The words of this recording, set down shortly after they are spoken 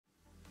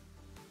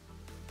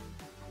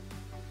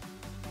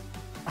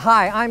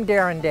Hi, I'm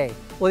Darren Day.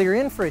 Well, you're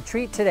in for a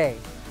treat today.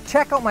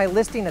 Check out my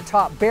listing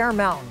atop Bear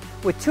Mountain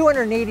with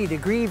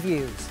 280-degree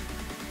views.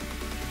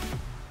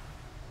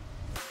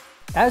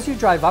 As you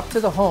drive up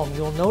to the home,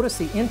 you'll notice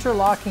the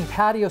interlocking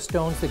patio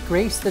stones that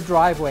grace the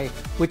driveway,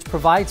 which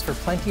provides for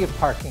plenty of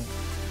parking.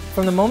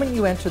 From the moment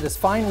you enter this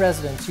fine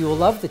residence, you will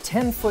love the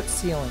 10-foot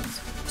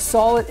ceilings,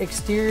 solid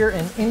exterior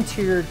and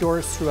interior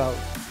doors throughout,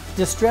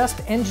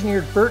 distressed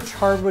engineered birch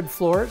hardwood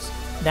floors,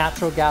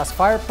 natural gas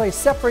fireplace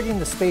separating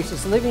the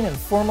spacious living and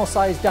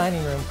formal-sized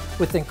dining room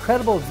with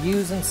incredible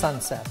views and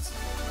sunsets.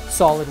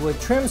 Solid wood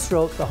trims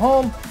throughout the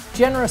home,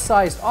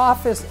 generous-sized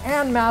office,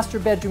 and master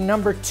bedroom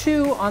number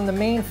 2 on the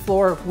main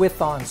floor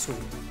with ensuite.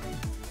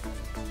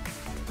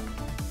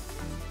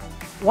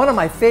 One of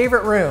my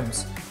favorite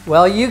rooms,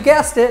 well, you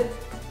guessed it,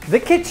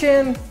 the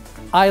kitchen.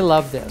 I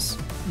love this.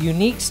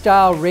 Unique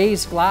style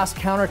raised glass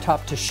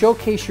countertop to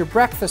showcase your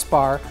breakfast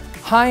bar,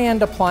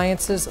 high-end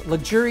appliances,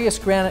 luxurious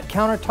granite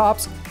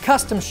countertops,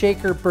 custom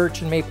shaker,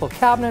 birch and maple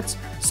cabinets,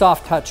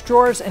 soft touch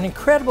drawers, and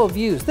incredible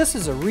views. This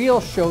is a real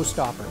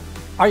showstopper.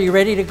 Are you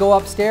ready to go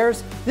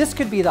upstairs? This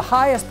could be the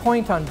highest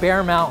point on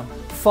Bear Mountain.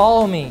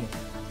 Follow me.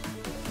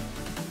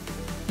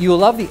 You will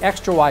love the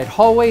extra wide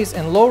hallways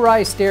and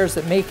low-rise stairs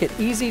that make it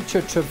easy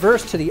to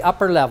traverse to the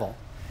upper level.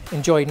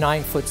 Enjoy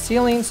 9-foot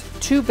ceilings,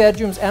 2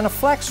 bedrooms, and a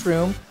flex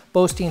room,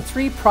 boasting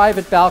 3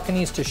 private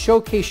balconies to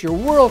showcase your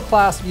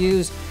world-class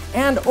views,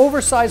 and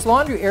oversized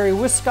laundry area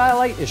with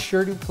skylight is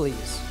sure to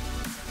please.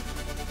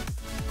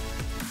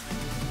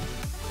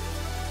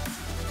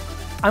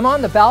 I'm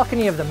on the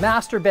balcony of the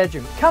master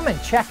bedroom. Come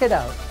and check it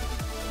out.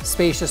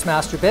 Spacious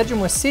master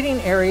bedroom with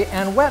sitting area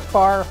and wet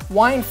bar,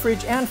 wine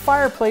fridge, and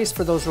fireplace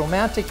for those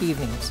romantic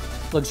evenings.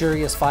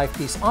 Luxurious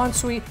 5-piece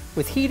ensuite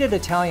with heated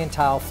Italian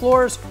tile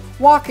floors,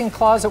 walk-in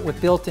closet with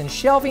built-in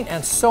shelving,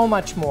 and so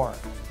much more.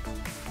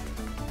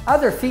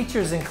 Other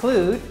features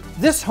include,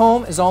 this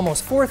home is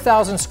almost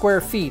 4,000 square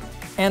feet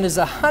and is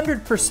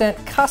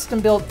 100% custom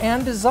built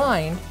and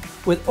designed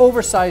with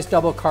oversized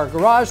double car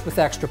garage with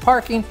extra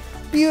parking,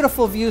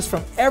 beautiful views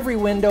from every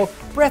window,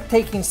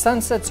 breathtaking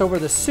sunsets over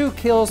the Sioux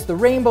Hills, the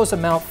rainbows of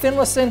Mount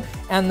Finlayson,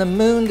 and the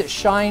moon that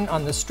shine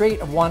on the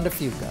Strait of Juan de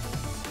Fuca.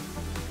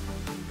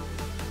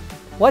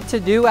 What to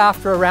do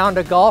after a round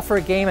of golf or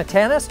a game of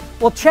tennis?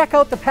 Well, check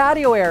out the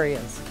patio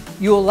areas.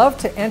 You will love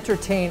to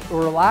entertain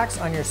or relax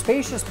on your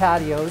spacious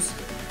patios,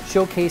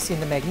 showcasing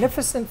the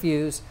magnificent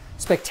views,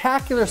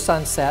 spectacular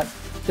sunset.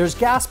 There's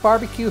gas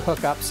barbecue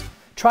hookups.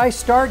 Try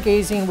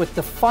stargazing with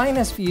the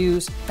finest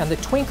views and the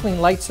twinkling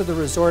lights of the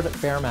resort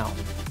at Bear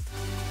Mountain.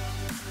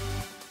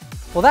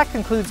 Well, that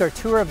concludes our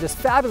tour of this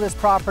fabulous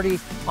property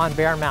on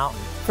Bear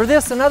Mountain. For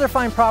this and other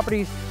fine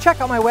properties,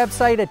 check out my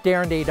website at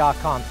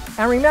darrenday.com.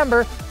 And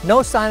remember,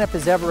 no sign-up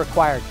is ever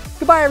required.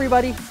 Goodbye,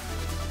 everybody.